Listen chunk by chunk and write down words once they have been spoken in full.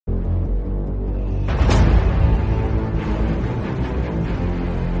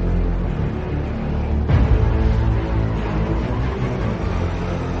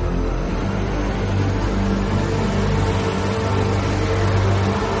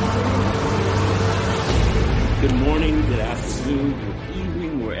morning, good afternoon, good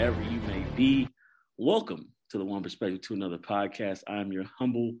evening, wherever you may be. Welcome to the One Perspective to Another podcast. I'm your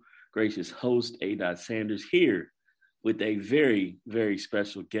humble, gracious host, A. Sanders, here with a very, very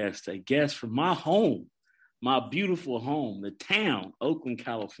special guest, a guest from my home, my beautiful home, the town, Oakland,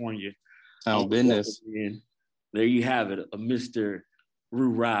 California. Oh, business. There you have it, a Mr.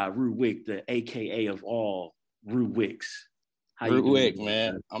 Rue Wick, the AKA of all Rue Wicks. Rue Wick,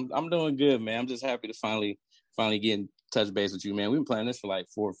 man. I'm doing good, man. I'm just happy to finally get in touch base with you, man. We've been playing this for like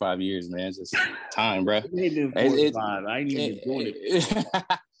 4 or 5 years, man. It's just time, bro. It ain't been 4 or 5. I ain't even doing it.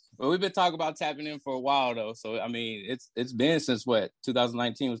 Well, we've been talking about tapping in for a while, though. So, I mean, it's been since what?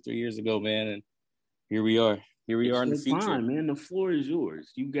 2019 was 3 years ago, man. And here we are. Here we are in the future. Time, man. The floor is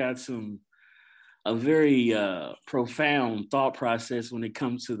yours. You got a very profound thought process when it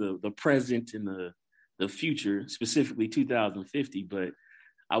comes to the present and the future, specifically 2050. But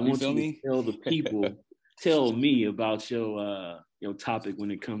I want you to tell the people, tell me about your topic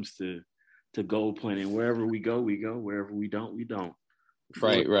when it comes to goal planning. Wherever we go, we go. Wherever we don't, we don't.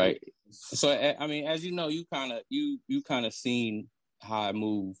 Right. So, I mean, as you know, you kind of seen how I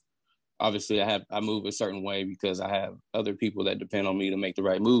move. Obviously, I move a certain way because I have other people that depend on me to make the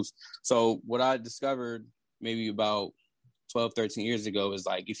right moves. So what I discovered maybe about 12, 13 years ago is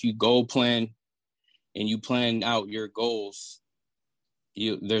like, if you goal plan and you plan out your goals,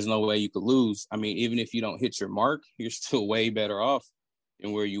 there's no way you could lose. I mean, even if you don't hit your mark, you're still way better off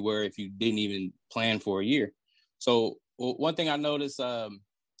than where you were if you didn't even plan for a year. So one thing I noticed, I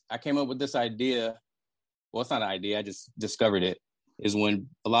came up with this idea. Well, it's not an idea. I just discovered it. Is when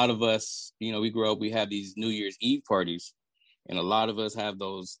a lot of us, we grow up, we have these New Year's Eve parties. And a lot of us have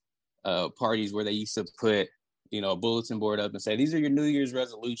those parties where they used to put, a bulletin board up and say, these are your New Year's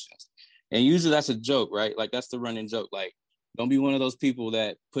resolutions. And usually that's a joke, right? Like that's the running joke. Like, don't be one of those people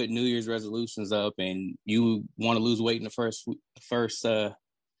that put New Year's resolutions up and you want to lose weight in the first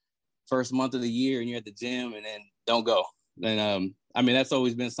month of the year and you're at the gym and then don't go. And I mean, that's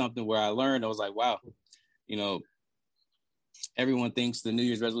always been something where I learned. I was like, wow, everyone thinks the New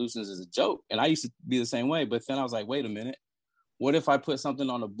Year's resolutions is a joke. And I used to be the same way. But then I was like, wait a minute. What if I put something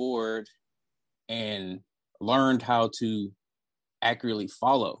on the board and learned how to accurately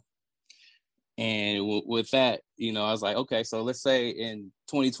follow? And with that, I was like, okay, so let's say in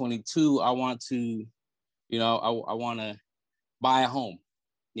 2022, I want to, I want to buy a home,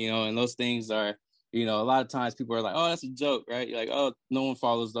 and those things are, a lot of times people are like, oh, that's a joke, right? You're like, oh, no one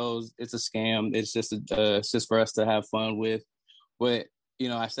follows those. It's a scam. It's just for us to have fun with. But,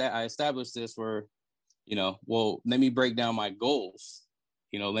 I established this where, well, let me break down my goals.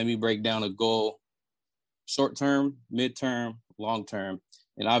 Let me break down a goal, short-term, mid-term, long-term.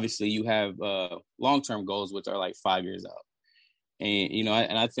 And obviously you have long-term goals, which are like 5 years out. And,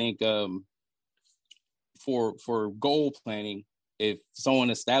 I think for goal planning, if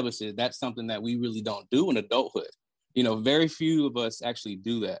someone establishes, that's something that we really don't do in adulthood. Very few of us actually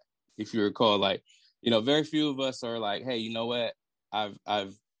do that. If you recall, like, very few of us are like, hey, you know what?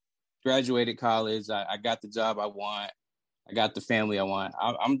 I've graduated college. I got the job I want. I got the family I want.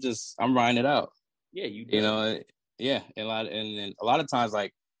 I'm riding it out. Yeah, yeah. And a lot of times,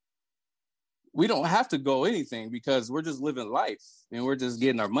 like, we don't have to go anything because we're just living life and we're just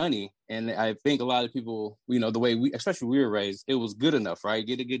getting our money. And I think a lot of people, the way especially we were raised, it was good enough, right?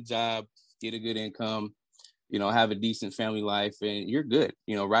 Get a good job, get a good income, have a decent family life and you're good,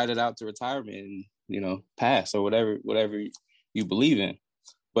 ride it out to retirement and, pass or whatever you believe in.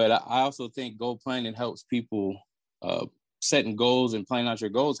 But I also think goal planning helps people, setting goals and planning out your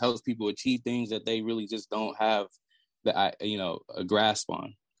goals helps people achieve things that they really just don't have a grasp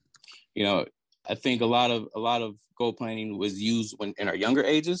on. I think a lot of goal planning was used when in our younger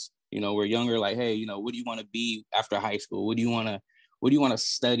ages. We're younger, like, hey, what do you want to be after high school? What do you want to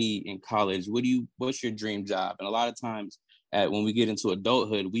study in college? What's your dream job? And a lot of times when we get into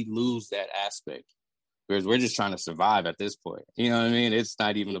adulthood, we lose that aspect because we're just trying to survive at this point. You know what I mean? It's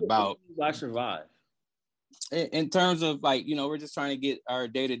not even about I survive. In terms of like, we're just trying to get our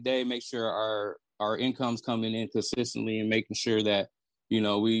day-to-day, make sure our income's coming in consistently and making sure that,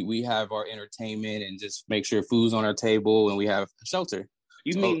 we have our entertainment and just make sure food's on our table and we have shelter.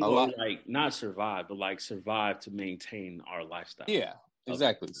 You mean like not survive, but like survive to maintain our lifestyle. Yeah,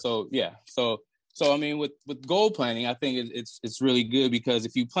 exactly. Okay. So, yeah. So I mean, with goal planning, I think it's really good because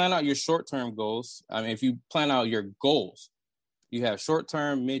if you plan out your short-term goals, I mean, if you plan out your goals, you have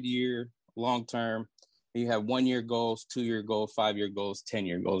short-term, mid-year, long-term, you have 1 year goals, 2 year goals, 5 year goals,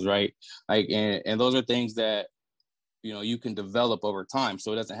 10-year goals, right? Like, and those are things that, you can develop over time.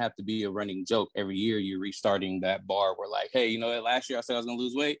 So it doesn't have to be a running joke. Every year you're restarting that bar where like, hey, last year I said I was going to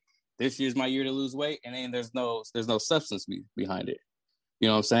lose weight. this year's my year to lose weight, and then there's no substance behind it. You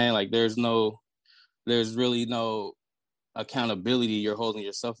know what I'm saying? Like there's really no accountability you're holding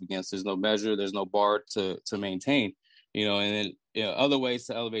yourself against. There's no measure, there's no bar to maintain. You know, and then other ways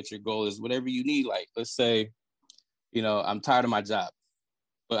to elevate your goal is whatever you need. Like let's say, you know, I'm tired of my job,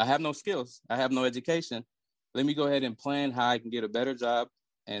 but I have no skills, I have no education. Let me go ahead and plan how I can get a better job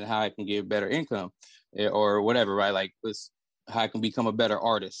and how I can get better income or whatever, right? Like how I can become a better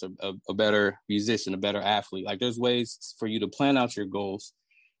artist, a better musician, a better athlete. Like there's ways for you to plan out your goals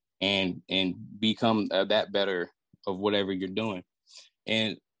and become that better of whatever you're doing.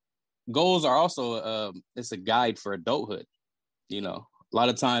 And goals are also, it's a guide for adulthood. You know, a lot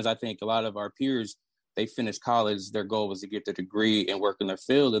of times I think a lot of our peers, they finish college, their goal was to get their degree and work in their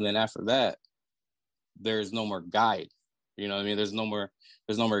field. And then after that, there's no more guide. You know what I mean? There's no more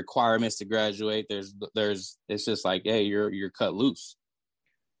requirements to graduate. It's just like, hey, you're cut loose.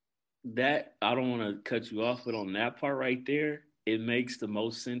 That, I don't want to cut you off, but on that part right there, it makes the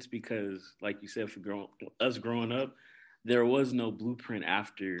most sense because, like you said, for us growing up, there was no blueprint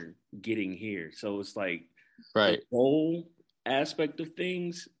after getting here. So it's like right. The goal aspect of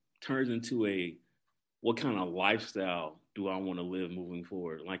things turns into what kind of lifestyle do I want to live moving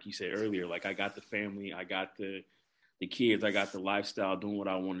forward? Like you said earlier, like I got the family, I got the kids, I got the lifestyle, doing what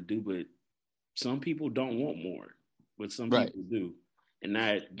I want to do. But some people don't want more, but some people do. And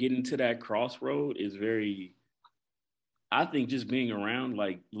that getting to that crossroad is very, I think just being around,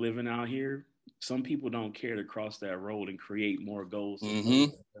 like living out here, some people don't care to cross that road and create more goals.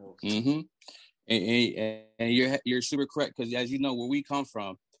 And you're super correct, because as you know, where we come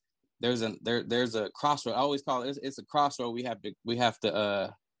from, there's a crossroad. I always call it's a crossroad we have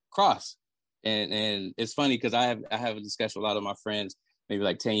to cross. And it's funny because I have a discussion with a lot of my friends maybe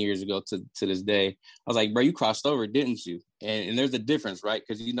like 10 years ago to this day. I was like, bro, you crossed over, didn't you? And there's a difference, right?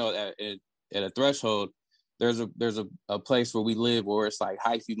 Because you know at a threshold, there's a place where we live where it's like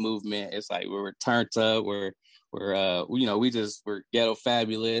hyphy movement. It's like we're turned up, we're ghetto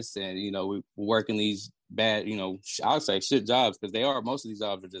fabulous, and you know we're working these bad, you know, I would say shit jobs, because most of these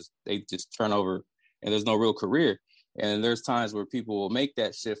jobs they just turn over and there's no real career. And there's times where people will make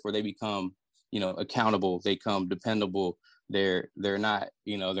that shift where they become, you know, accountable, they become dependable. They're not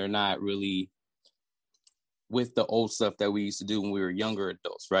really with the old stuff that we used to do when we were younger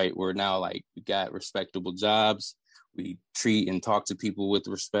adults, right? We're now like, we got respectable jobs. We treat and talk to people with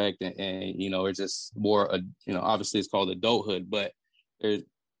respect, and you know, it's just more, you know, obviously it's called adulthood, but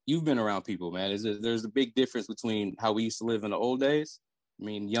you've been around people, man. There's a big difference between how we used to live in the old days. I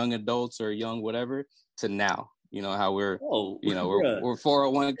mean, young adults or young whatever, to now. You know how we're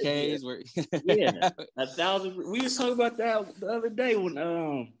 401ks. We're 1,000. We was talking about that the other day when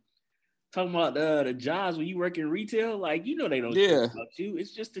talking about the jobs when you work in retail. Like, you know, they don't care about you.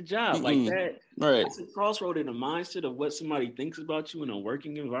 It's just a job. Like that. Right. That's a crossroad in the mindset of what somebody thinks about you in a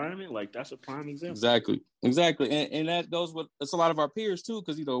working environment. Like, that's a prime example. Exactly. And that goes with, it's a lot of our peers too,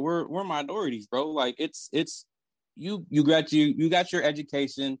 because you know we're minorities, bro. Like it's you got your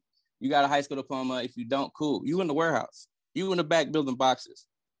education. You got a high school diploma. If you don't, cool. You in the warehouse. You in the back building boxes.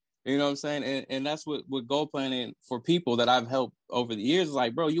 You know what I'm saying? And that's what goal planning for people that I've helped over the years is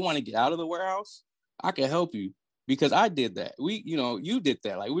like, bro, you want to get out of the warehouse? I can help you, because I did that. You did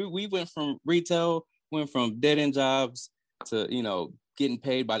that. Like we went from retail, went from dead end jobs to, you know, getting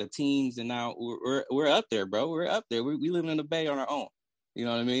paid by the teams, and now we're up there, bro. We're up there. We living in the Bay on our own. You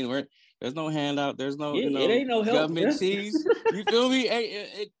know what I mean? There's no handout. There's no, it ain't no help, government cheese. You feel me?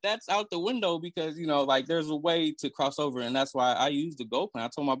 That's out the window, because, you know, like there's a way to cross over. And that's why I use the goal plan. I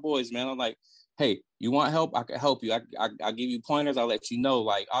told my boys, man, I'm like, hey, you want help? I can help you. I give you pointers. I'll let you know.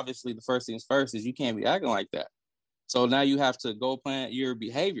 Like, obviously the first things first is you can't be acting like that. So now you have to goal plan your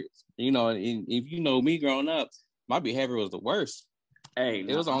behaviors. You know, and if you know me growing up, my behavior was the worst. Hey,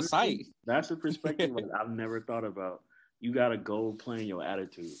 it was on site. That's a perspective like I've never thought about. You got to goal plan your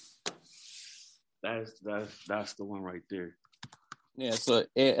attitude. That's the one right there. Yeah. So,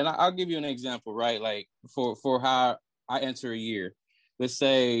 and I'll give you an example, right? Like for how I enter a year. Let's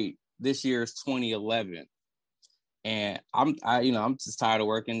say this year is 2011, and I'm just tired of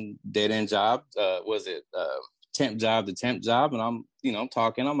working dead end job. Temp job to temp job, and I'm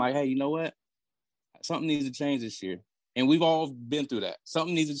talking. I'm like, hey, you know what? Something needs to change this year, and we've all been through that.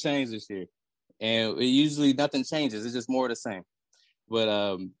 Something needs to change this year, and usually nothing changes. It's just more of the same.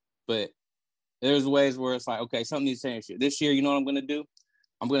 But there's ways where it's like, okay, something needs to change here. This year, you know what I'm going to do?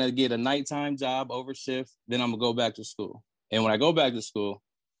 I'm going to get a nighttime job over shift. Then I'm going to go back to school. And when I go back to school,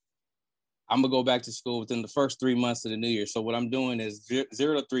 I'm going to go back to school within the first 3 months of the new year. So what I'm doing is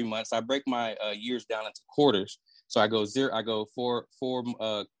 0 to 3 months. I break my years down into quarters. So I go 4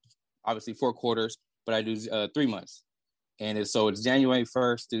 obviously 4 quarters, but I do 3 months. And it's January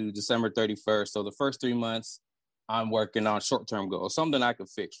 1st to December 31st. So the first 3 months, I'm working on short-term goals, something I could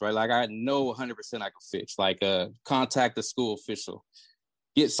fix, right? Like I know 100% I could fix, like contact the school official,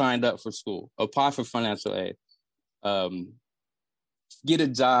 get signed up for school, apply for financial aid, get a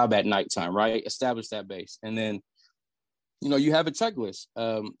job at nighttime, right? Establish that base. And then, you have a checklist.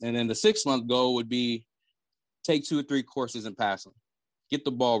 And then the 6-month goal would be take 2 or 3 courses and pass them. Get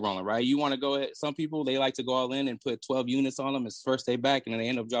the ball rolling, right? You want to go ahead. Some people, they like to go all in and put 12 units on them. It's first day back, and then they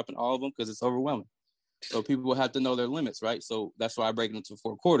end up dropping all of them because it's overwhelming. So people will have to know their limits, right? So that's why I break it into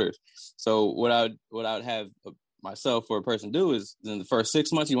 4 quarters. So what I would have myself or a person do is in the first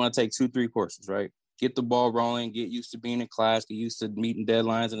 6 months, you want to take 2, 3 courses, right? Get the ball rolling, get used to being in class, get used to meeting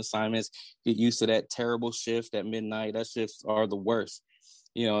deadlines and assignments, get used to that terrible shift at midnight. That shifts are the worst.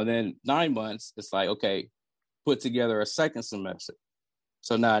 And then 9 months, it's like, okay, put together a second semester.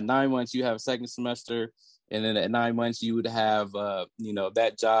 So now at 9 months, you have a second semester. And then at 9 months, you would have,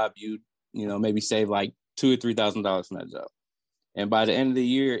 that job, maybe save like $2,000 or $3,000 from that job. And by the end of the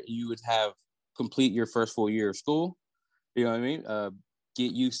year, you would have complete your first full year of school. You know what I mean?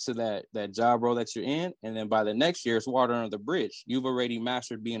 Get used to that job role that you're in. And then by the next year, it's water under the bridge. You've already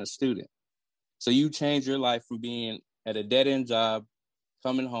mastered being a student. So you change your life from being at a dead-end job,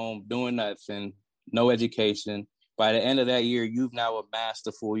 coming home, doing nothing, no education. By the end of that year, you've now amassed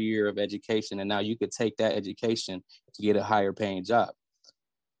a full year of education, and now you could take that education to get a higher paying job.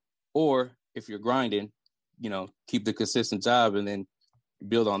 Or if you're grinding, keep the consistent job and then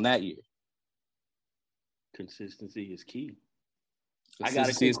build on that year. Consistency is key.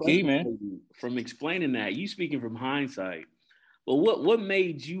 Consistency is key, man. From explaining that, you speaking from hindsight, but what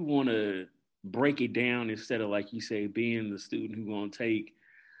made you want to break it down instead of, like you say, being the student who's going to take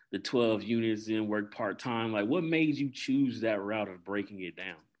the 12 units and work part-time? Like, what made you choose that route of breaking it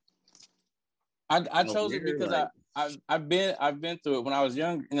down? I chose it because I've been through it when I was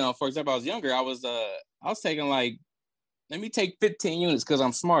young. For example, I was younger. I was taking like, let me take 15 units because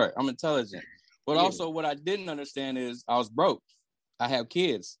I'm smart, I'm intelligent. But also what I didn't understand is I was broke. I have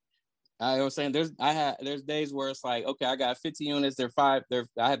kids. I was saying there's days where it's like, okay, I got 50 units. I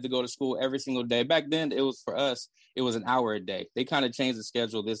have to go to school every single day. Back then, it was for us, it was an hour a day. They kind of changed the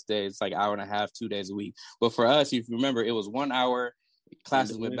schedule this day. It's like hour and a half, 2 days a week. But for us, if you remember, it was 1 hour.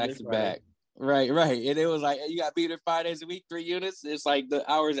 Classes went back to back. Right. And it was like, you got to be there 5 days a week, 3 units. It's like the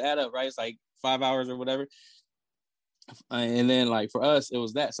hours add up, right? It's like 5 hours or whatever. And then like for us, it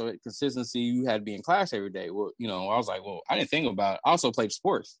was that. So consistency, you had to be in class every day. Well, I was like, well, I didn't think about it. I also played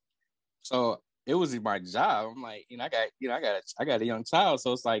sports. So it was my job. I'm like, I got a young child.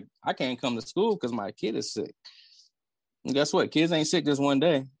 So it's like, I can't come to school because my kid is sick. And guess what? Kids ain't sick just one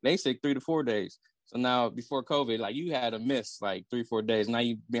day. They sick 3 to 4 days. So now before COVID, like you had to miss like 3-4 days. Now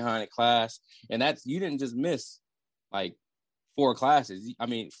you behind a class. And you didn't just miss like 4 classes. I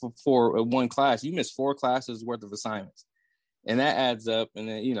mean, for one class, you missed 4 classes worth of assignments. And that adds up. And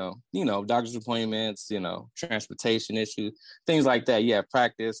then, doctor's appointments, transportation issues, things like that. Yeah,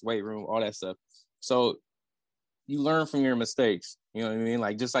 practice, weight room, all that stuff. So you learn from your mistakes. You know what I mean?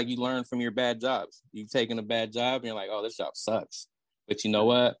 Like, just like you learn from your bad jobs. You've taken a bad job and you're like, oh, this job sucks. But you know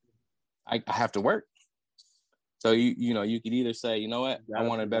what? I have to work. So, you could either say, you know what? I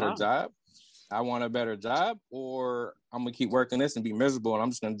want a better job. I want a better job, or I'm going to keep working this and be miserable, and I'm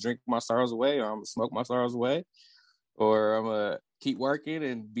just going to drink my sorrows away, or I'm going to smoke my sorrows away, or I'm going to keep working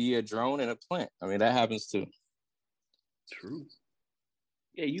and be a drone in a plant. I mean, that happens too. True.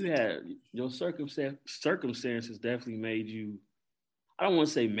 Yeah, you had your circumstances definitely made you, I don't want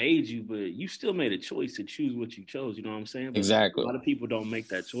to say made you, but you still made a choice to choose what you chose. You know what I'm saying? But exactly. A lot of people don't make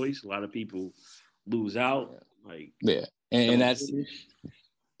that choice. A lot of people lose out. Like, yeah. And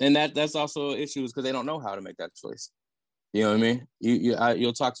that's also issues because they don't know how to make that choice. You know what I mean?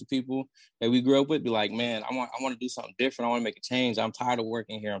 You'll talk to people that we grew up with, be like, man, I want to do something different. I want to make a change. I'm tired of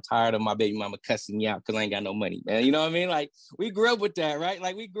working here. I'm tired of my baby mama cussing me out because I ain't got no money, man. You know what I mean? Like, we grew up with that, right?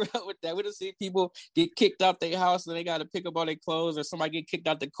 Like, we grew up with that. We don't see people get kicked out their house and they got to pick up all their clothes, or somebody get kicked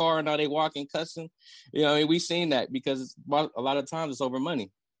out the car and now they walking cussing. You know what I mean? We've seen that because a lot of times it's over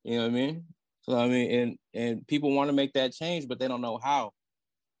money. You know what I mean? So, I mean, and people want to make that change, but they don't know how.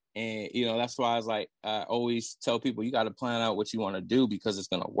 And, that's why I always tell people, you got to plan out what you want to do because it's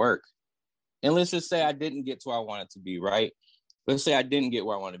going to work. And let's just say I didn't get to where I wanted to be, right? Let's say I didn't get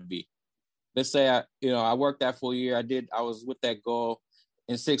where I wanted to be. Let's say I worked that full year. I was with that goal.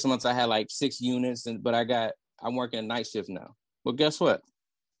 In 6 months, I had like 6 units, but I'm working a night shift now. Well, guess what?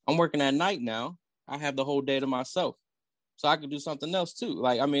 I'm working at night now. I have the whole day to myself. so I could do something else too.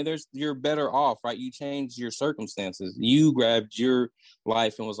 Like, I mean, you're better off, right? You changed your circumstances. You grabbed your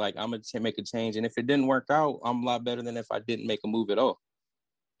life and was like, I'm going to make a change. And if it didn't work out, I'm a lot better than if I didn't make a move at all.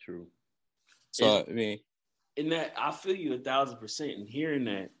 True. So, I mean, in that, I feel you 1,000% in hearing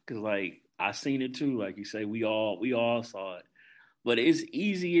that, because like I seen it too. Like you say, we all saw it, but it's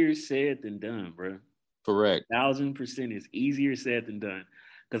easier said than done, bro. Correct. 1,000% is easier said than done.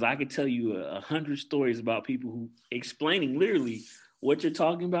 Because I could tell you 100 stories about people who explaining literally what you're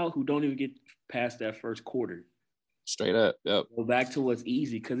talking about who don't even get past that first quarter. Straight up. Yep. Go back to what's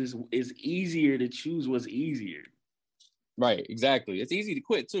easy, because it's easier to choose what's easier. Right. Exactly. It's easy to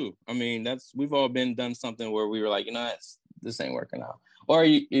quit too. I mean, we've all done something where we were like, this ain't working out. Or,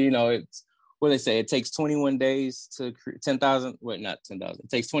 it's what they say, it takes 21 days to 10,000. Wait, not 10,000. It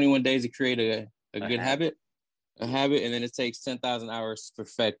takes 21 days to create a good habit. A habit, and then it takes 10,000 hours to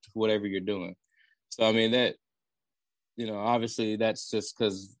perfect whatever you're doing. So, I mean, that, obviously that's just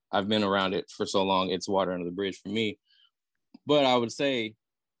because I've been around it for so long, it's water under the bridge for me. But I would say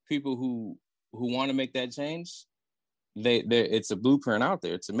people who want to make that change, it's a blueprint out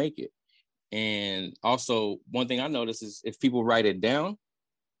there to make it. And also, one thing I notice is if people write it down,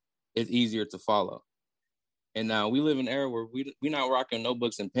 it's easier to follow. And now we live in an era where we're not rocking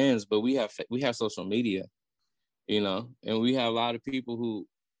notebooks and pens, but we have social media. And we have a lot of people who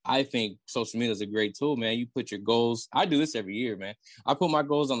I think social media is a great tool, man. You put your goals. I do this every year, man. I put my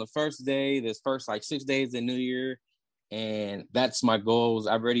goals on the first day, this first like 6 days of New Year. And that's my goals.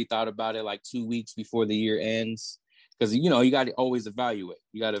 I've already thought about it like 2 weeks before the year ends. Because, you got to always evaluate.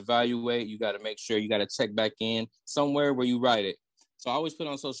 You got to evaluate. You got to make sure you got to check back in somewhere where you write it. So I always put it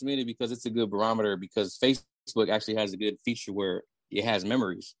on social media because it's a good barometer, because Facebook actually has a good feature where it has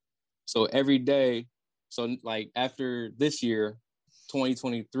memories. So every day, so like after this year,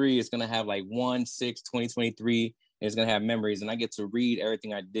 2023, it's going to have like 1/6/2023, and it's going to have memories. And I get to read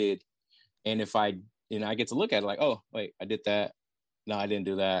everything I did. And I get to look at it like, oh, wait, I did that. No, I didn't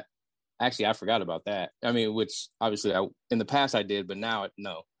do that. Actually, I forgot about that. I mean, which obviously in the past I did, but now,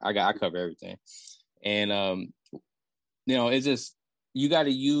 no, I cover everything. And, it's just, you got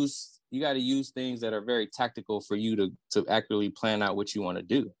to use things that are very tactical for you to accurately plan out what you want to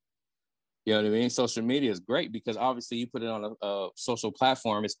do. You know what I mean? Social media is great because obviously you put it on a social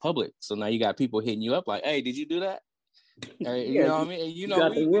platform, it's public. So now you got people hitting you up like, hey, did you do that? You know what I mean? And, you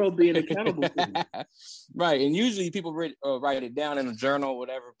got the world being accountable for you. Right. And usually people write it down in a journal or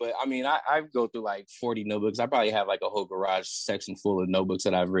whatever. But I mean, I go through like 40 notebooks. I probably have like a whole garage section full of notebooks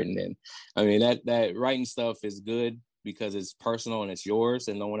that I've written in. I mean, that writing stuff is good because it's personal and it's yours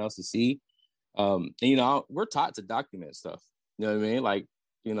and no one else to see. And, we're taught to document stuff. You know what I mean? Like,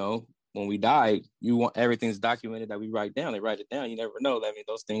 when we die, you want everything's documented that we write down. They write it down. You never know. I mean,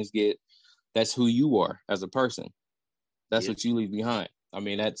 those things that's who you are as a person. That's what you leave behind. I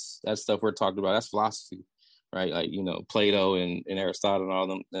mean, that's stuff we're talking about. That's philosophy, right? Like, Plato and Aristotle and all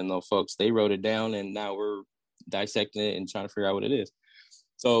them and those folks, they wrote it down and now we're dissecting it and trying to figure out what it is.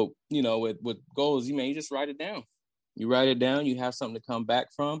 So, with goals, you just write it down. You write it down, you have something to come back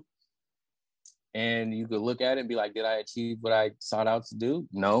from. And you could look at it and be like, did I achieve what I sought out to do?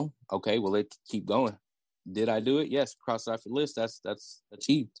 No. Okay, well, let's keep going. Did I do it? Yes. Cross off the list. That's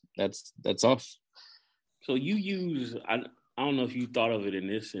achieved. That's us. So you use, I don't know if you thought of it in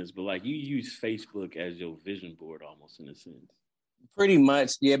this sense, but like you use Facebook as your vision board almost in a sense. Pretty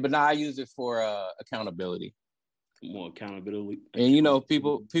much, yeah. But now I use it for accountability. More accountability. And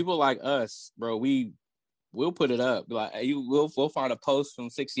people like us, bro, we'll put it up. Like we'll find a post from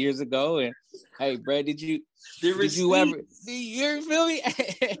 6 years ago, and hey, Brad, did you ever? You feel me?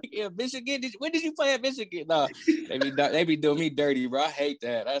 Yeah, Michigan. When did you play at Michigan? No, they be doing me dirty, bro. I hate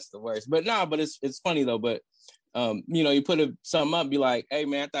that. That's the worst. But it's funny though. But you put something up, be like, hey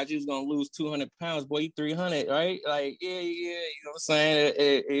man, I thought you was gonna lose 200 pounds, boy, you 300, right? Like, yeah. You know what I'm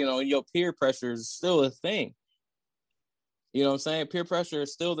saying? Your peer pressure is still a thing. You know what I'm saying? Peer pressure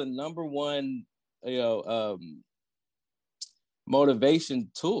is still the number one motivation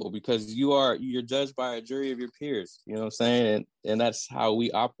tool because you're judged by a jury of your peers. You know what I'm saying? And that's how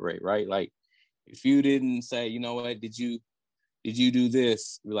we operate, right? Like if you didn't say, you know what, did you do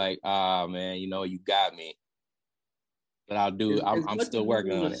this? You're like, man, you got me. But I'm still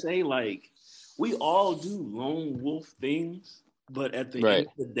working on it. Say like we all do lone wolf things, but at the end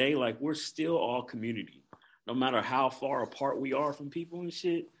of the day, like we're still all community. No matter how far apart we are from people and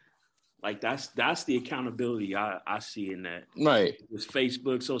shit. Like that's the accountability I see in that. Right. With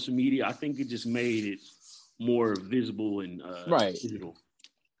Facebook, social media, I think it just made it more visible and digital.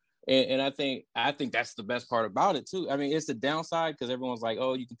 And I think that's the best part about it too. I mean, it's the downside because everyone's like,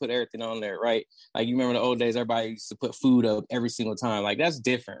 oh, you can put everything on there, right? Like you remember the old days, everybody used to put food up every single time. Like that's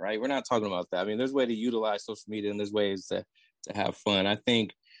different, right? We're not talking about that. I mean, there's ways to utilize social media and there's ways to have fun. I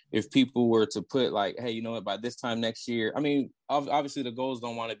think if people were to put like, hey, you know what, by this time next year, I mean, obviously the goals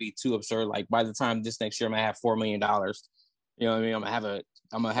don't want to be too absurd. Like by the time this next year, I'm gonna have $4 million. You know what I mean? I'm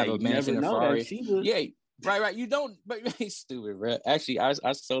gonna have a mansion, a Ferrari. Yeah. Right. You don't, but he's stupid, bro. Actually, I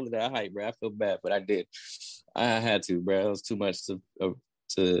sold it that hype, bro. I feel bad, but I did. I had to, bro. It was too much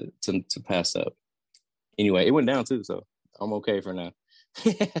to pass up. Anyway, it went down too, so I'm okay for now.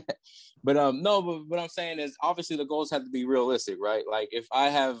 But no, but what I'm saying is obviously the goals have to be realistic, right? Like if I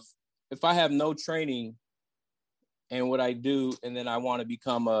have no training in what I do, and then I want to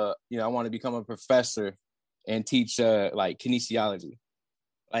become a professor and teach like kinesiology,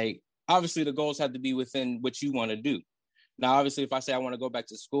 like obviously the goals have to be within what you want to do. Now, obviously, if I say I want to go back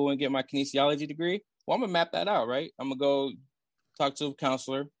to school and get my kinesiology degree, well, I'm gonna map that out, right? I'm gonna go talk to a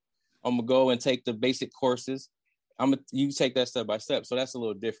counselor. I'm gonna go and take the basic courses. You take that step by step. So that's a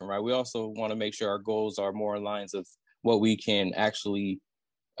little different, right? We also want to make sure our goals are more in lines of what we can actually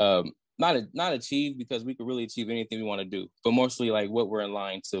not achieve, because we can really achieve anything we want to do, but mostly like what we're in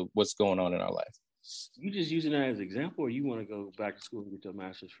line to what's going on in our life. You just using that as an example, or you want to go back to school and get your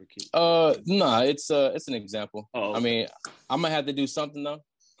master's for kids? No, it's an example. Oh, okay. I mean, I'm gonna have to do something though.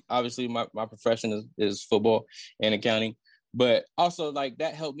 Obviously, my profession is football and accounting, but also like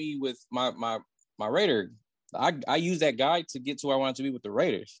that helped me with my Raider. I used that guide to get to where I wanted to be with the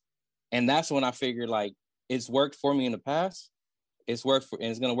Raiders, and that's when I figured like it's worked for me in the past. It's worked and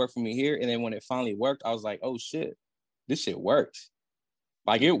it's gonna work for me here. And then when it finally worked, I was like, oh shit, this shit works.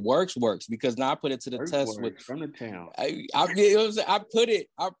 Like it works because now I put it to the test with from the town. I put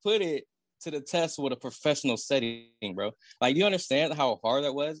it to the test with a professional setting, bro. Like, you understand how hard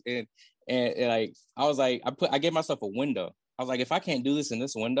that was? And like I was like, I gave myself a window. I was like, if I can't do this in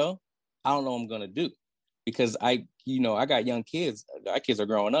this window, I don't know what I'm gonna do. Because I got young kids. Our kids are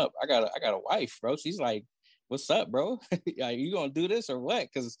growing up. I got a wife, bro. She's like, what's up, bro? Like, you gonna do this or what?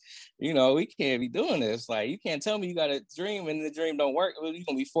 Because we can't be doing this. Like, you can't tell me you got a dream and the dream don't work. Well, you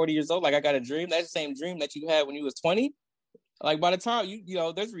gonna be 40 years old. Like, I got a dream. That's the same dream that you had when you was 20. Like, by the time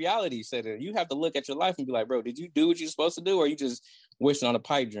there's reality set in. You have to look at your life and be like, bro, did you do what you're supposed to do, or you just wishing on a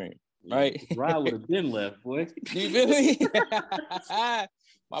pipe dream? Right? Rod would have been left, boy. You feel me?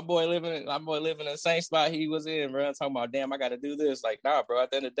 My boy living in the same spot he was in, bro. I'm talking about, damn, I got to do this. Like, nah, bro.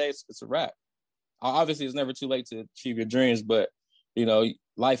 At the end of the day, it's a wrap. Obviously, it's never too late to achieve your dreams, but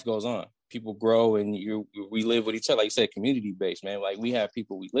life goes on. People grow, and we live with each other. Like you said, community based, man. Like, we have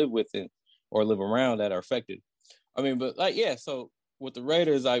people we live with or live around that are affected. I mean, but like, yeah. So with the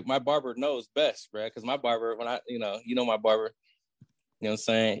Raiders, like, my barber knows best, bro. Because my barber, when my barber, you know what I'm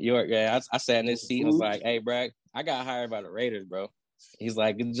saying? I sat in this seat and was like, hey, bro, I got hired by the Raiders, bro. He's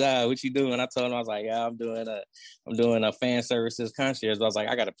like, good job. What you doing? I told him, I was like, yeah, I'm doing a fan services concierge. But I was like,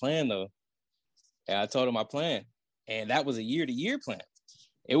 I got a plan though. And I told him my plan. And that was a year-to-year plan.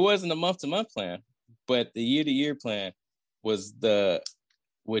 It wasn't a month-to-month plan, but the year-to-year plan was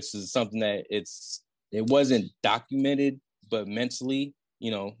which is something that it wasn't documented, but mentally,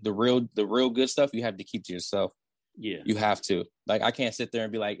 the real good stuff you have to keep to yourself. Yeah. You have to. Like, I can't sit there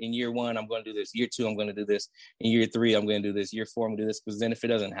and be like, in year 1, I'm going to do this. Year 2, I'm going to do this. In year 3, I'm going to do this. Year 4, I'm going to do this. Because then if it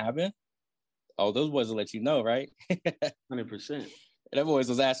doesn't happen, those boys will let you know, right? 100%. That boys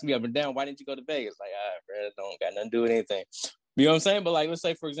was asking me up and down, why didn't you go to Vegas? Like, bro, don't got nothing to do with anything. You know what I'm saying? But like, let's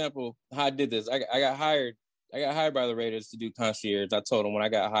say, for example, how I did this. I got hired by the Raiders to do concierge. I told them when I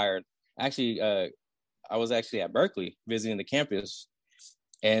got hired, actually, I was actually at Berkeley visiting the campus.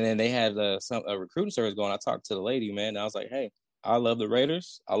 And then they had a recruiting service going. I talked to the lady, man. And I was like, hey, I love the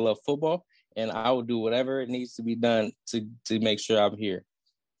Raiders. I love football. And I will do whatever it needs to be done to make sure I'm here.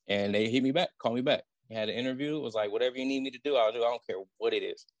 And they hit me back, called me back. Had an interview. It was like, whatever you need me to do, I'll do. I don't care what it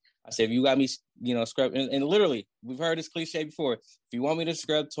is. I said, if you got me, scrub, and literally, we've heard this cliche before. If you want me to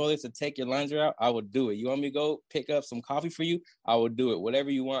scrub toilets and take your laundry out, I will do it. You want me to go pick up some coffee for you? I will do it. Whatever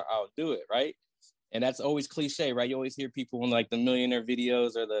you want, I'll do it. Right. And that's always cliche, right? You always hear people in like the millionaire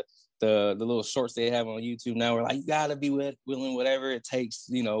videos or the little shorts they have on YouTube now. We're like, you gotta be willing, whatever it takes.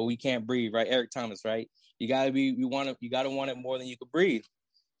 We can't breathe, right? Eric Thomas, right? You gotta want it more than you could breathe.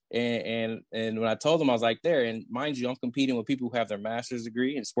 And when I told them, I was like, there. And mind you, I'm competing with people who have their master's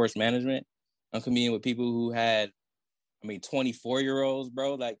degree in sports management. I'm competing with people who had, 24-year-olds,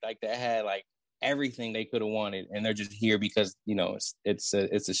 bro, like that had like everything they could have wanted, and they're just here because it's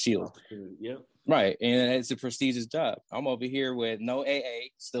a shield. Yep. Right, and it's a prestigious job. I'm over here with no AA,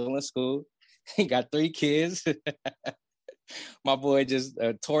 still in school, got 3 kids, My boy just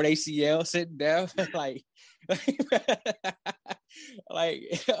tore ACL sitting down, like, I'm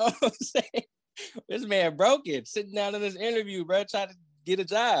saying, this man broke it sitting down in this interview, bro, trying to get a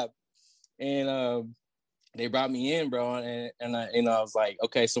job, and they brought me in, bro, and I, I was like,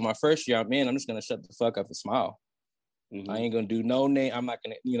 okay, so my first year I'm in, I'm just gonna shut the fuck up and smile. Mm-hmm. I ain't gonna do no name. I'm not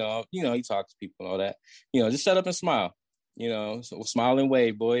gonna, you talk to people and all that, just shut up and smile, so smile and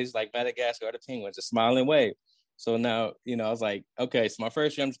wave, boys, like Madagascar or the Penguins, just smile and wave. So now, I was like, okay, so my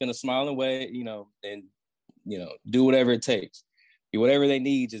first year, I'm just gonna smile and wave, and do whatever it takes, whatever they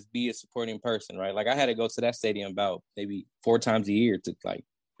need, just be a supporting person, right? Like I had to go to that stadium about maybe 4 times a year to like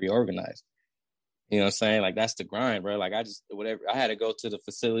reorganize. You know what I'm saying? Like that's the grind, bro. Like I had to go to the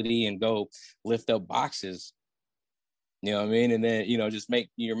facility and go lift up boxes. You know what I mean? And then,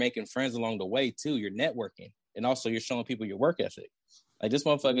 you're making friends along the way too. You're networking. And also you're showing people your work ethic. Like this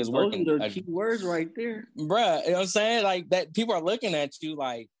motherfucker is working. Those are key words right there. Bruh, you know what I'm saying? Like that people are looking at you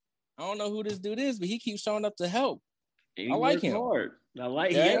like, I don't know who this dude is, but he keeps showing up to help. I like him. Hard. I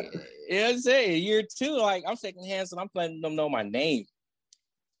like him. You know what I'm saying? Year 2, like I'm shaking hands and I'm letting them know my name.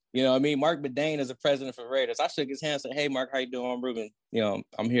 You know what I mean? Mark Bedane is the president for Raiders. I shook his hand and said, hey, Mark, how you doing? I'm Ruben.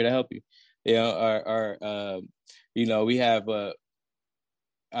 I'm here to help you. We have, I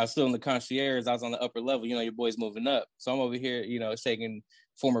was still in the concierge. I was on the upper level. Your boy's moving up. So I'm over here, shaking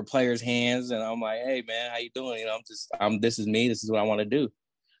former players' hands. And I'm like, hey, man, how you doing? This is me. This is what I want to do.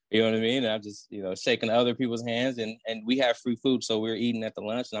 You know what I mean? And I'm just, shaking other people's hands. And we have free food. So we're eating at the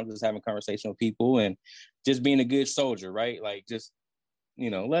lunch. And I'm just having conversation with people and just being a good soldier, right? Like just,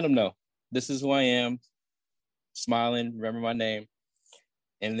 let them know this is who I am, smiling, remember my name.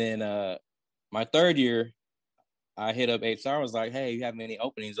 And then my 3rd year, I hit up HR, was like, hey, you have any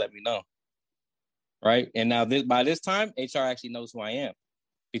openings, let me know. Right. And now by this time, HR actually knows who I am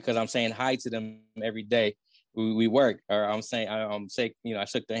because I'm saying hi to them every day. We work, or I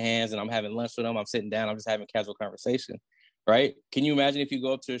shook their hands and I'm having lunch with them. I'm sitting down. I'm just having casual conversation. Right. Can you imagine if you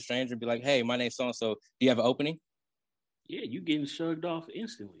go up to a stranger and be like, hey, my name's so-and-so. Do you have an opening? Yeah, you getting shrugged off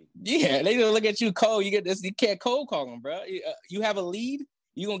instantly. Yeah, they gonna look at you cold. You get this. You can't cold call them, bro. You have a lead,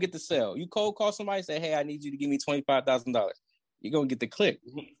 you gonna get the sell. You cold call somebody, say, "Hey, I need you to give me $25,000." You gonna get the click.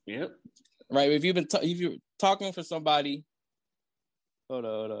 Yep. Right. If you're talking for somebody, hold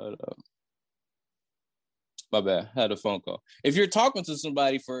on. My bad. I had a phone call. If you're talking to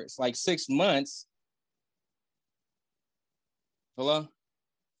somebody for like 6 months, hello.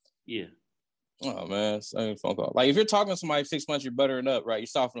 Yeah. Oh man, same phone call. Like if you're talking to somebody 6 months, you're buttering up, right? You're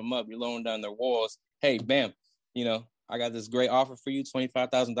softening them up. You're lowering down their walls. Hey, bam, I got this great offer for you,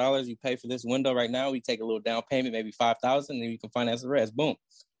 $25,000. You pay for this window right now. We take a little down payment, maybe $5,000, and then you can finance the rest. Boom.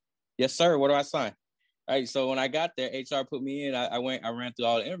 Yes, sir. What do I sign? All right. So when I got there, HR put me in. I ran through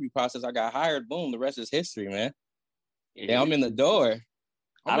all the interview process. I got hired. Boom. The rest is history, man. Yeah, I'm in the door.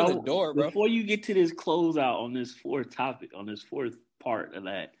 I'm in the door, bro. Before you get to this closeout on this fourth part of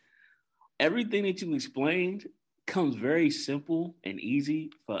that. Everything that you explained comes very simple and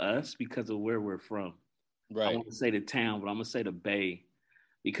easy for us because of where we're from. Right. I want to say the town, but I'm going to say the Bay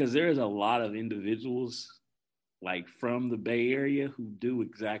because there is a lot of individuals like from the Bay Area who do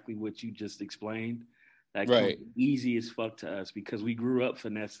exactly what you just explained. That comes easy as fuck to us because we grew up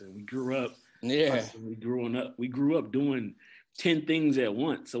finessing. We grew up. Yeah. We grew up doing 10 things at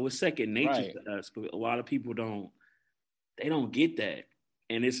once. So it's second nature to us, but a lot of people don't get that.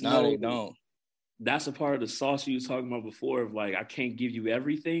 And it's they don't. That's a part of the sauce you was talking about before of like, I can't give you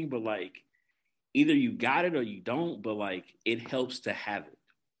everything, but like either you got it or you don't, but like it helps to have it.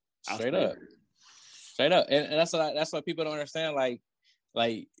 Straight up. And that's what people don't understand.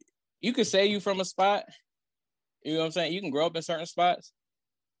 Like you could say you from a spot, you know what I'm saying? You can grow up in certain spots.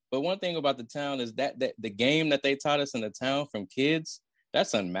 But one thing about the town is that the game that they taught us in the town from kids,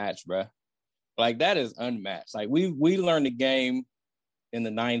 that's unmatched, bro. Like that is unmatched. Like we learned the game in the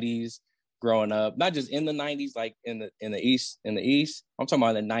 90s growing up, not just in the 90s, like in the East. I'm talking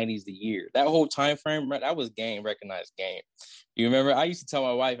about the 90s, the year. That whole time frame, that was game, recognized game. You remember? I used to tell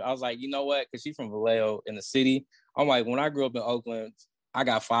my wife, I was like, you know what? Because she's from Vallejo in the city. I'm like, when I grew up in Oakland, I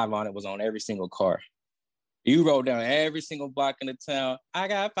got 5 on it, was on every single car. You rode down every single block in the town. I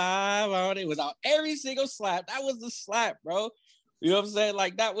got 5 on it. It was on every single slap. That was the slap, bro. You know what I'm saying?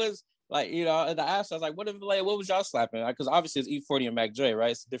 Like that was like, and I asked, I was like, what was y'all slapping? Because obviously it's E40 and Mac Dre,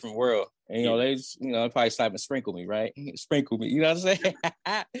 right? It's a different world. And, they just, probably slap and sprinkle me, right? Sprinkle me, you know what I'm saying? You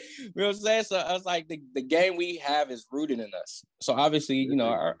know what I'm saying? So I was like, the game we have is rooted in us. So obviously,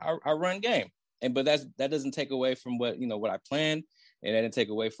 I run game. But that doesn't take away from what I planned. And that didn't take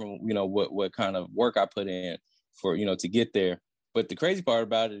away from, what kind of work I put in for, to get there. But the crazy part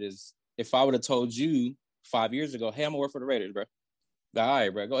about it is if I would have told you 5 years ago, hey, I'm gonna work for the Raiders, bro. All right,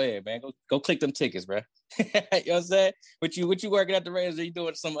 bro. Go ahead, man. Go click them tickets, bro. You know what I'm saying? What you working at the Raiders? Are you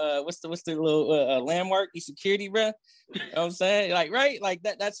doing some what's the little landmark security, bro? You know what I'm saying? Like, right? Like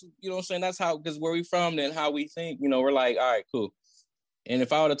that's you know what I'm saying? That's how, because where we from and how we think, you know, we're like, all right, cool. And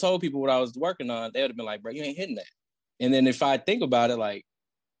if I would have told people what I was working on, they would have been like, bro, you ain't hitting that. And then if I think about it, like,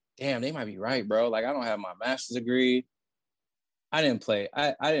 damn, they might be right, bro. Like, I don't have my master's degree. I didn't play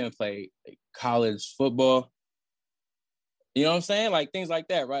like, college football. You know what I'm saying? Like things like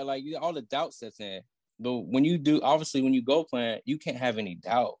that, right? Like all the doubt sets in. But when you go plan, you can't have any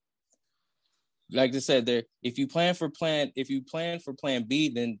doubt. Like I said, if you plan for plan B,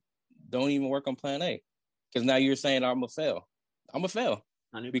 then don't even work on plan A. Because now you're saying I'm gonna fail. I'm gonna fail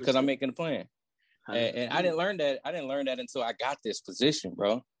 100%. because I'm making a plan. And I didn't learn that. I didn't learn that until I got this position,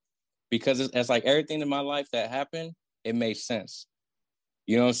 bro. Because it's like everything in my life that happened, it made sense.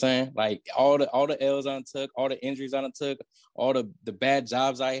 You know what I'm saying? Like all the L's I took, all the injuries I took, all the bad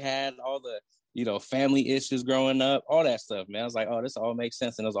jobs I had, all the, you know, family issues growing up, all that stuff, man. I was like, oh, this all makes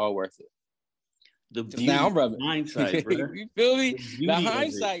sense and it's all worth it. The beauty now I'm rubbing hindsight, bro. You feel me? The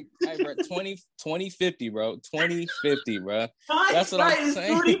hindsight, hey, bro, 2050, bro. 2050, bro. That's what I'm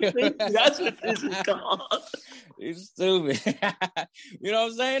saying. That's what this is called. It's stupid. You know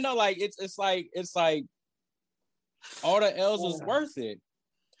what I'm saying? No, like it's like all the L's was worth it.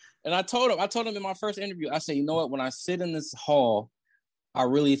 And I told him in my first interview, I said, you know what? When I sit in this hall, I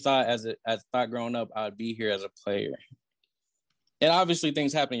really thought as growing up, I'd be here as a player. And obviously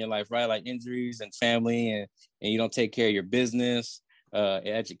things happen in your life, right? Like injuries and family and you don't take care of your business,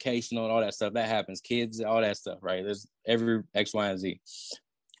 educational and all that stuff. That happens. Kids, all that stuff, right? There's every X, Y, and Z.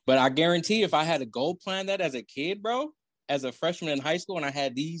 But I guarantee if I had a goal plan that as a kid, bro, as a freshman in high school, and I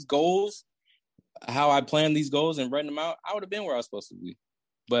had these goals, how I planned these goals and written them out, I would have been where I was supposed to be.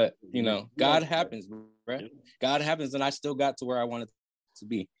 But, you know, God happens, bro. God happens, and I still got to where I wanted to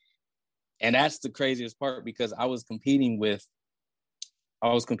be. And that's the craziest part, because I was competing with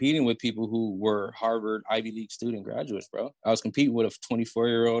people who were Harvard Ivy League student graduates, bro. I was competing with a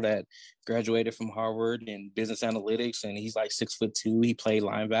 24-year-old that graduated from Harvard in business analytics, and he's like 6'2". He played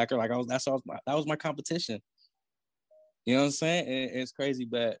linebacker. Like that was my competition. You know what I'm saying? And it's crazy,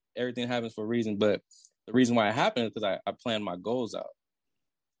 but everything happens for a reason. But the reason why it happened is because I planned my goals out.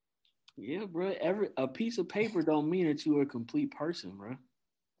 Yeah, bro. A piece of paper don't mean that you are a complete person, bro.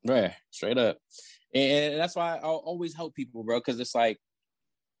 Right, straight up. And that's why I'll always help people, bro, because it's like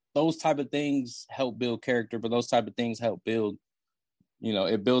those type of things help build character, but those type of things help build, you know,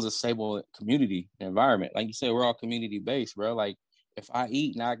 it builds a stable community environment. Like you said, we're all community based, bro. Like if I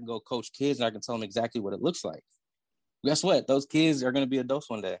eat and I can go coach kids and I can tell them exactly what it looks like, guess what? Those kids are going to be adults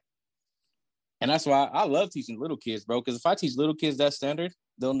one day. And that's why I love teaching little kids, bro. Because if I teach little kids that standard,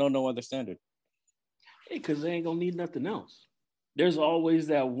 they'll know no other standard. Hey, because they ain't going to need nothing else. There's always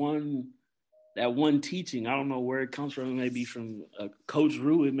that one teaching. I don't know where it comes from. It may be from Coach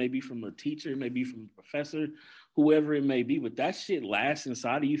Rue. It may be from a teacher. It may be from a professor, whoever it may be. But that shit lasts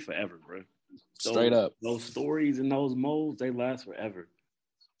inside of you forever, bro. Straight up. Those stories and those molds, they last forever.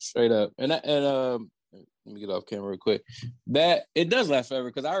 Straight up. And let me get off camera real quick. That it does last forever,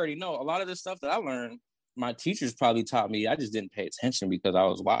 because I already know a lot of this stuff that I learned, my teachers probably taught me. I just didn't pay attention because I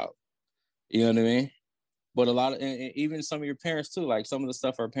was wild. You know what I mean? But a lot of, and even some of your parents too, like some of the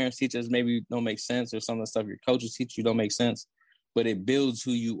stuff our parents teach us maybe don't make sense, or some of the stuff your coaches teach you don't make sense, but it builds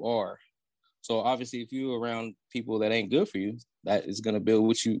who you are. So obviously if you're around people that ain't good for you, that is going to build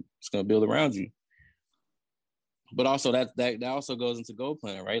it's going to build around you. But also that also goes into goal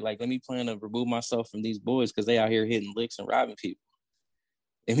planning, right? Like, let me plan to remove myself from these boys because they out here hitting licks and robbing people.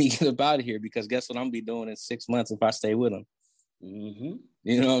 Let me get up out of here, because guess what I'm going to be doing in 6 months if I stay with them. Mm-hmm.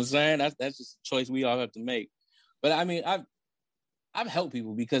 You know what I'm saying? That's just a choice we all have to make. But I mean, I've helped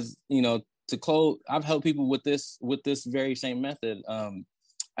people because, you know, I've helped people with this very same method. I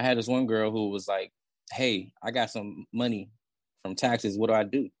had this one girl who was like, hey, I got some money from taxes. What do I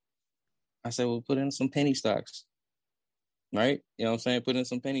do? I said, well, put in some penny stocks. Right? You know what I'm saying? Put in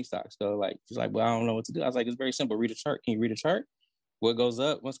some penny stocks. So like, she's like, well, I don't know what to do. I was like, it's very simple. Read a chart. Can you read a chart? What goes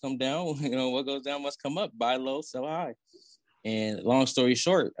up must come down. You know, what goes down must come up. Buy low, sell high. And long story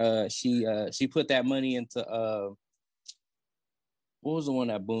short, she put that money into what was the one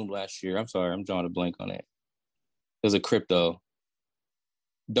that boomed last year? I'm sorry, I'm drawing a blank on it. It was a crypto.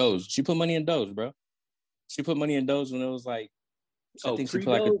 Doge. She put money in Doge, bro. She put money in Doge when it was like, I think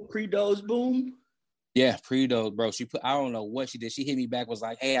pre-Doge boom. Yeah, pre-Doge, bro. I don't know what she did. She hit me back, was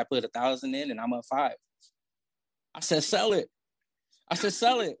like, hey, I put 1,000 in and I'm up 5. I said, sell it.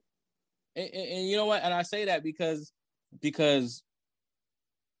 And you know what? And I say that because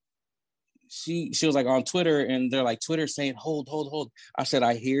she was like on Twitter, and they're like, Twitter saying, hold. I said,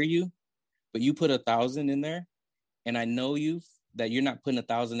 I hear you, but you put 1,000 in there, and I know you that you're not putting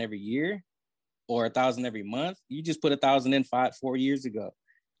 1,000 every year or 1,000 every month. You just put 1,000 in 4 years ago.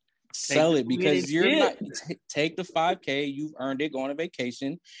 Sell it, because you're not take the 5K. You've earned it. Go on a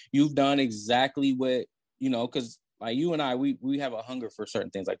vacation. You've done exactly what, because like you and I, we have a hunger for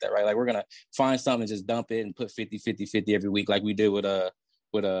certain things like that, right? Like we're gonna find something and just dump it and put 50 every week, like we did with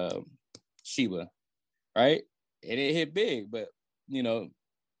Sheba, right? And it hit big, but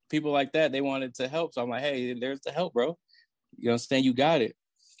people like that, they wanted to help. So I'm like, hey, there's the help, bro. You understand? You got it.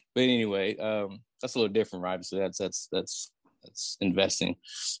 But anyway, that's a little different, right? So that's investing.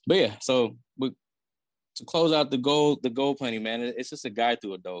 But yeah, so to close out the goal planning, man, it's just a guide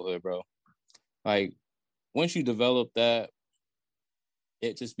through adulthood, bro. Like once you develop that,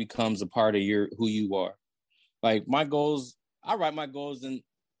 it just becomes a part of who you are. Like my goals, I write my goals, and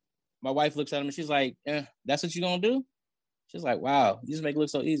my wife looks at them and she's like, that's what you're gonna do? She's like, wow, you just make it look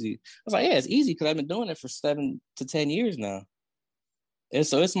so easy. I was like, yeah, it's easy because I've been doing it for 7 to 10 years now. And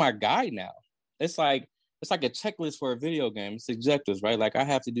so it's my guide now. It's like a checklist for a video game. It's objectives, right? Like I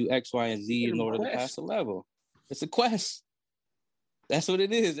have to do X, Y, and Z in order to pass the level. It's a quest. That's what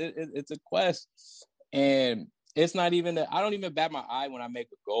it is. It's a quest. And it's not even that I don't even bat my eye when I make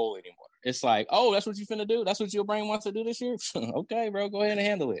a goal anymore. It's like, oh, that's what you finna do? That's what your brain wants to do this year? Okay, bro, go ahead and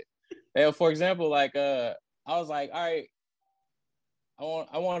handle it. And for example, like I was like, all right,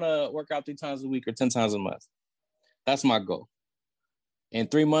 I want to work out 3 times a week or 10 times a month. That's my goal. In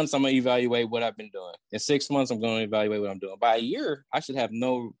 3 months, I'm going to evaluate what I've been doing. In 6 months, I'm going to evaluate what I'm doing. By a year, I should have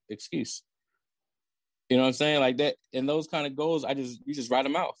no excuse. You know what I'm saying? Like that. And those kind of goals, you just write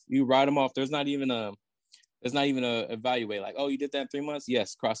them out. You write them off. There's not even a evaluate. Like, oh, you did that in 3 months?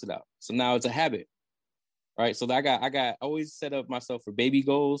 Yes, cross it out. So now it's a habit, right? So I got always set up myself for baby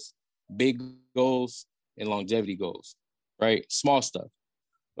goals, big goals, and longevity goals, right? Small stuff.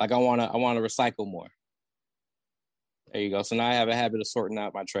 Like I want to recycle more. There you go. So now I have a habit of sorting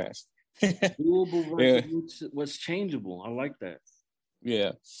out my trash. Doable versus what's changeable. I like that.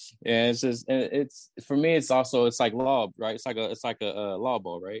 Yeah. It's for me. It's like law, right? It's like a law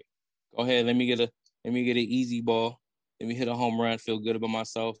ball, right? Go ahead. Let me get an easy ball. Let me hit a home run. Feel good about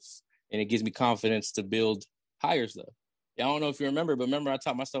myself, and it gives me confidence to build higher stuff. Yeah, I don't know if you remember, but I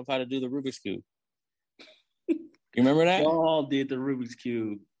taught myself how to do the Rubik's Cube. You remember that? We all did the Rubik's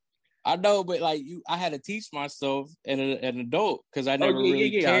Cube. I know, but like I had to teach myself an adult because I never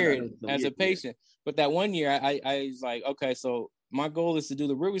cared as a patient. But that one year, I was like, okay, so my goal is to do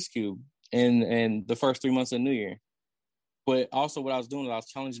the Rubik's Cube in the first 3 months of the new year. But also, what I was doing is I was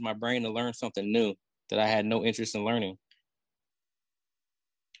challenging my brain to learn something new that I had no interest in learning.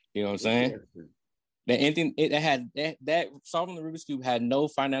 You know what I'm saying? That anything it had that solving the Rubik's Cube had no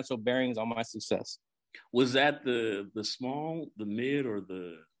financial bearings on my success. Was that the small, the mid, or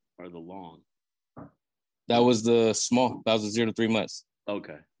the long? That was the small. That was the 0 to 3 months.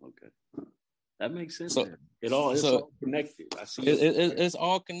 Okay. That makes sense. So, it's all connected. I see. It's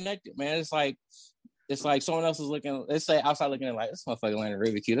all connected, man. It's like someone else is looking. Let's say outside looking at like this motherfucker learning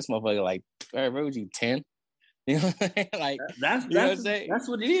Rubik's Cube. This motherfucker like, all right, where would you 10? You know, like that's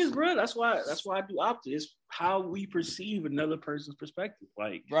what it is, bro. That's why I do Opta. It's how we perceive another person's perspective.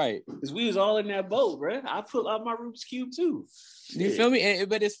 Like, right? Because we was all in that boat, bro. I pull out my Rubik's Cube too. You feel me?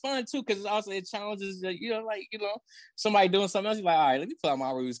 But it's fun too because it challenges. Somebody doing something else. You're like, all right, let me pull out my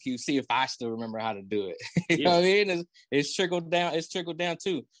Rubik's Cube, see if I still remember how to do it. You know what I mean? It's trickled down. It's trickled down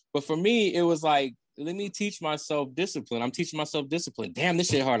too. But for me, it was like, let me teach myself discipline. I'm teaching myself discipline. Damn, this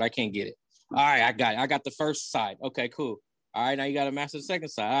shit hard. I can't get it. All right, I got it. I got the first side. Okay, cool. All right, now you got to master the second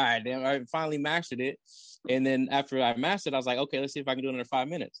side. All right, then I finally mastered it. And then after I mastered, I was like, okay, let's see if I can do it under 5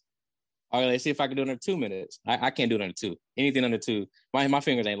 minutes. All right, let's see if I can do it under 2 minutes. I can't do it under 2. Anything under 2. My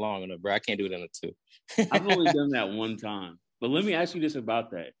fingers ain't long enough, bro. I can't do it under 2. I've only done that one time. But let me ask you this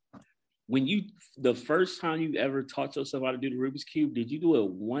about that. When the first time you ever taught yourself how to do the Rubik's Cube, did you do it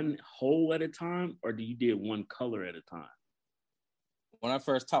one hole at a time or did you do one color at a time? When I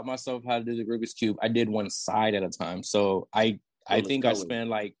first taught myself how to do the Rubik's Cube, I did one side at a time. So I think I spent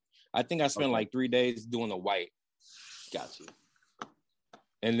like 3 days doing the white. Gotcha.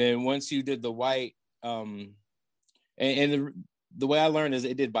 And then once you did the white, and the way I learned is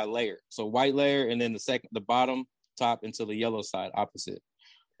it did by layer. So white layer, and then the bottom, top, until the yellow side opposite.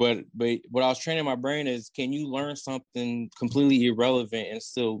 But what I was training my brain is, can you learn something completely irrelevant and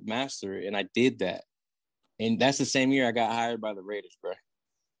still master it? And I did that. And that's the same year I got hired by the Raiders, bro.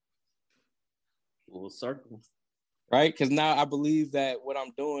 Full circle. Right? Because now I believe that what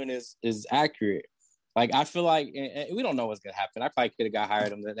I'm doing is accurate. Like, I feel like, and we don't know what's gonna happen. I probably could have got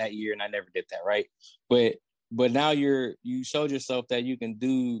hired him that year, and I never did that, right? But now you showed yourself that you can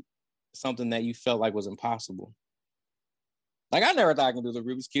do something that you felt like was impossible. Like, I never thought I could do the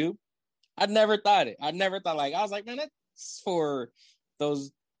Rubik's Cube. I never thought it. I never thought, like, I was like, man, that's for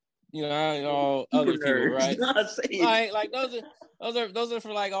those, other people, right? like those are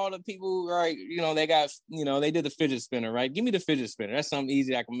for like all the people, right? They got, they did the fidget spinner, right? Give me the fidget spinner. That's something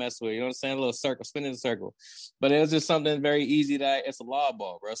easy I can mess with. You know what I'm saying? A little circle, spinning a circle. But it was just something very easy that it's a law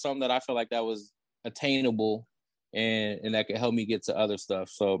ball, bro. Something that I feel like that was attainable and that could help me get to other stuff.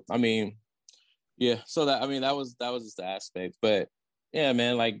 So, I mean, yeah. So that was just the aspect. But yeah,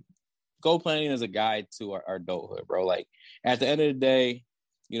 man, like, goal planning is a guide to our adulthood, bro. Like, at the end of the day,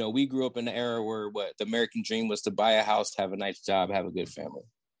 we grew up in the era where the American dream was to buy a house, have a nice job, have a good family.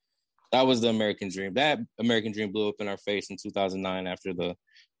 That was the American dream. That American dream blew up in our face in 2009 after the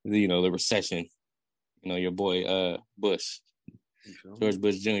recession. Your boy Bush, George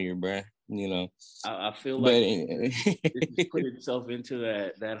Bush Jr., bro. I feel like it put itself into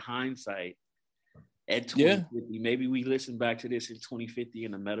that hindsight at 2050. Yeah. Maybe we listen back to this in 2050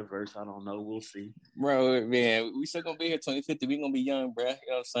 in the metaverse. I don't know. We'll see. Bro, man, we still gonna be here 2050. We gonna be young, bro. You know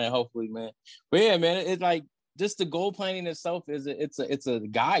what I'm saying? Hopefully, man. But yeah, man, it's like just the goal planning itself it's a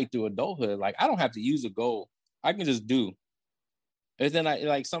guide through adulthood. Like, I don't have to use a goal. I can just do. And then I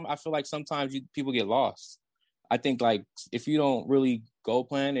feel like sometimes people get lost. I think, like, if you don't really goal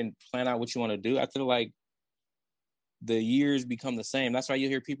plan and plan out what you want to do, I feel like the years become the same. That's why you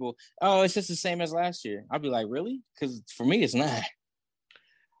hear people, oh, it's just the same as last year. I'll be like, really? Because for me, it's not.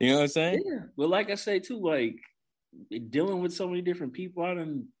 You know what I'm saying? Yeah. Well, like I say, too, like, dealing with so many different people I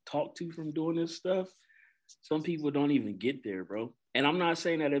done talked to from doing this stuff, some people don't even get there, bro. And I'm not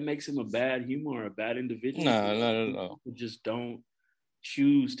saying that it makes him a bad human or a bad individual. No. People just don't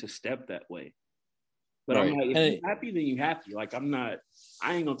choose to step that way. But right. I'm like, if you're happy, then you're happy. Like, I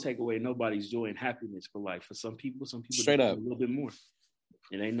ain't gonna take away nobody's joy and happiness. But like, for some people straight up a little bit more.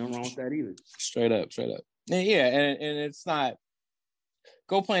 It ain't nothing wrong with that either. Straight up. And yeah, and it's not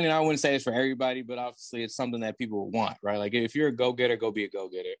goal planning. I wouldn't say it's for everybody, but obviously it's something that people want, right? Like, if you're a go-getter, go be a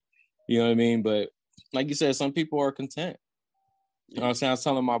go-getter. You know what I mean? But like you said, some people are content. You know what I'm saying? I was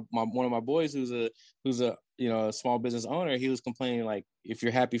telling one of my boys who's a a small business owner, he was complaining, like, if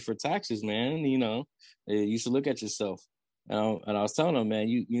you're happy for taxes, man, you should look at yourself. And I was telling him, man,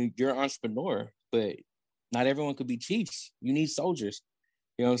 you're an entrepreneur, but not everyone could be chiefs. You need soldiers.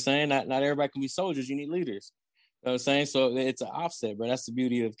 You know what I'm saying? Not everybody can be soldiers. You need leaders. You know what I'm saying? So it's an offset, bro. That's the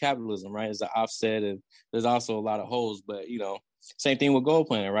beauty of capitalism, right? It's an offset, and there's also a lot of holes, but same thing with goal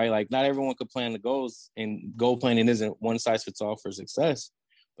planning, right? Like, not everyone could plan the goals, and goal planning isn't one size fits all for success.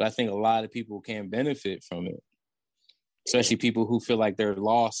 But I think a lot of people can benefit from it, especially people who feel like they're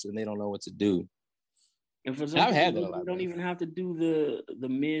lost and they don't know what to do. And for some I've had that a lot. You don't even have to do the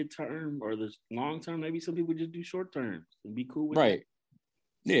mid-term or the long-term. Maybe some people just do short-term and be cool with it. Right.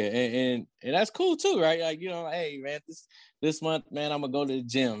 Yeah, and that's cool too, right? Like, hey, man, this month, man, I'm gonna go to the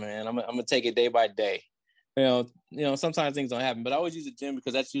gym, man. I'm gonna take it day by day. Sometimes things don't happen, but I always use the gym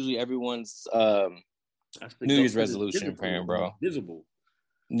because that's usually everyone's New Year's resolution, parent, bro. Visible.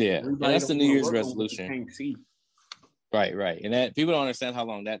 Yeah, that's the New Year's resolution. Can't see. Right, and that people don't understand how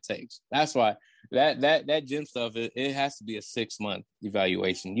long that takes. That's why that gym stuff, it has to be a 6-month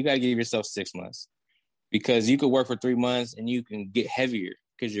evaluation. You got to give yourself 6 months, because you could work for 3 months and you can get heavier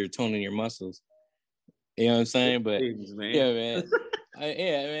because you're toning your muscles. You know what I'm saying? But man. Yeah,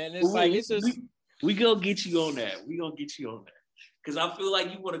 man. It's just. We gonna get you on that. Because I feel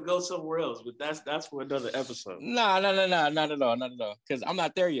like you want to go somewhere else, but that's for another episode. No, not at all. Because I'm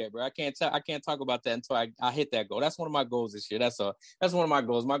not there yet, bro. I can't talk about that until I hit that goal. That's one of my goals this year. That's all. That's one of my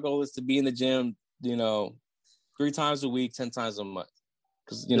goals. My goal is to be in the gym, 3 times a week, 10 times a month.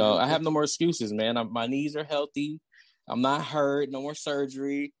 Because I have no more excuses, man. My knees are healthy. I'm not hurt. No more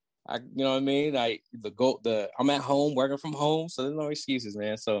surgery. You know what I mean? Like, I'm at home working from home, so there's no excuses,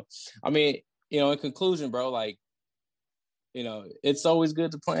 man. So I mean. In conclusion, bro, like, it's always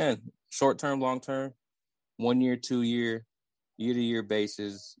good to plan short-term, long-term, 1 year, 2 year, year-to-year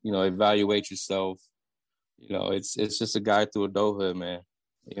basis, evaluate yourself. It's just a guide through adulthood, man.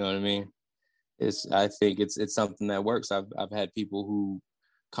 You know what I mean? I think it's something that works. I've had people who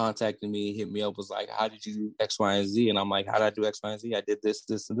contacted me, hit me up, was like, how did you do X, Y, and Z? And I'm like, how did I do X, Y, and Z? I did this,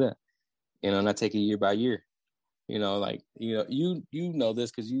 and that. And I take it year by year. You know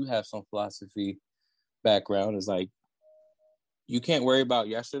this because you have some philosophy background. Is like, you can't worry about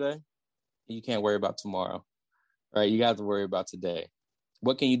yesterday, you can't worry about tomorrow, right? You have to worry about today.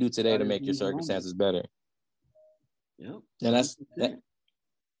 What can you do today to make your circumstances better? Yeah, and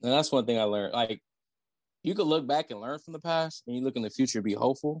that's one thing I learned. Like, you could look back and learn from the past, and you look in the future and be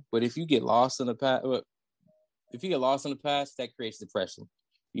hopeful. But if you get lost in the past, that creates depression.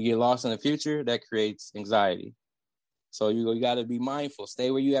 You get lost in the future, that creates anxiety. So you got to be mindful.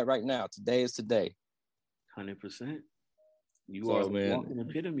 Stay where you at right now. Today is today. 100%. You are the walking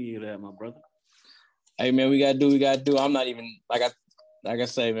epitome of that, my brother. Hey man, we gotta do. I'm not even like I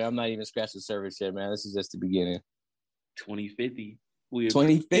say, man. I'm not even scratching the surface yet, man. This is just the beginning. 2050.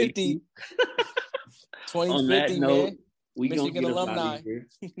 2050. 2050. On that note, man. We Michigan gonna get alumni. Out of here.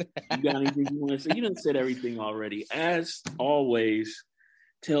 You got anything you want to say? You done said everything already. As always,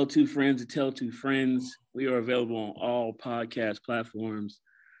 tell two friends to tell two friends. We are available on all podcast platforms: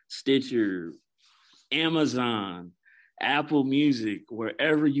 Stitcher, Amazon, Apple Music,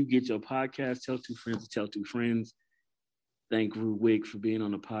 wherever you get your podcast. Tell two friends to tell two friends. Thank Rue Wick for being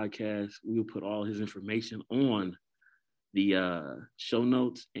on the podcast. We will put all his information on the show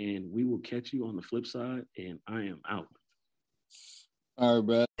notes, and we will catch you on the flip side. And I am out. All right,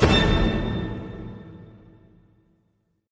 bro.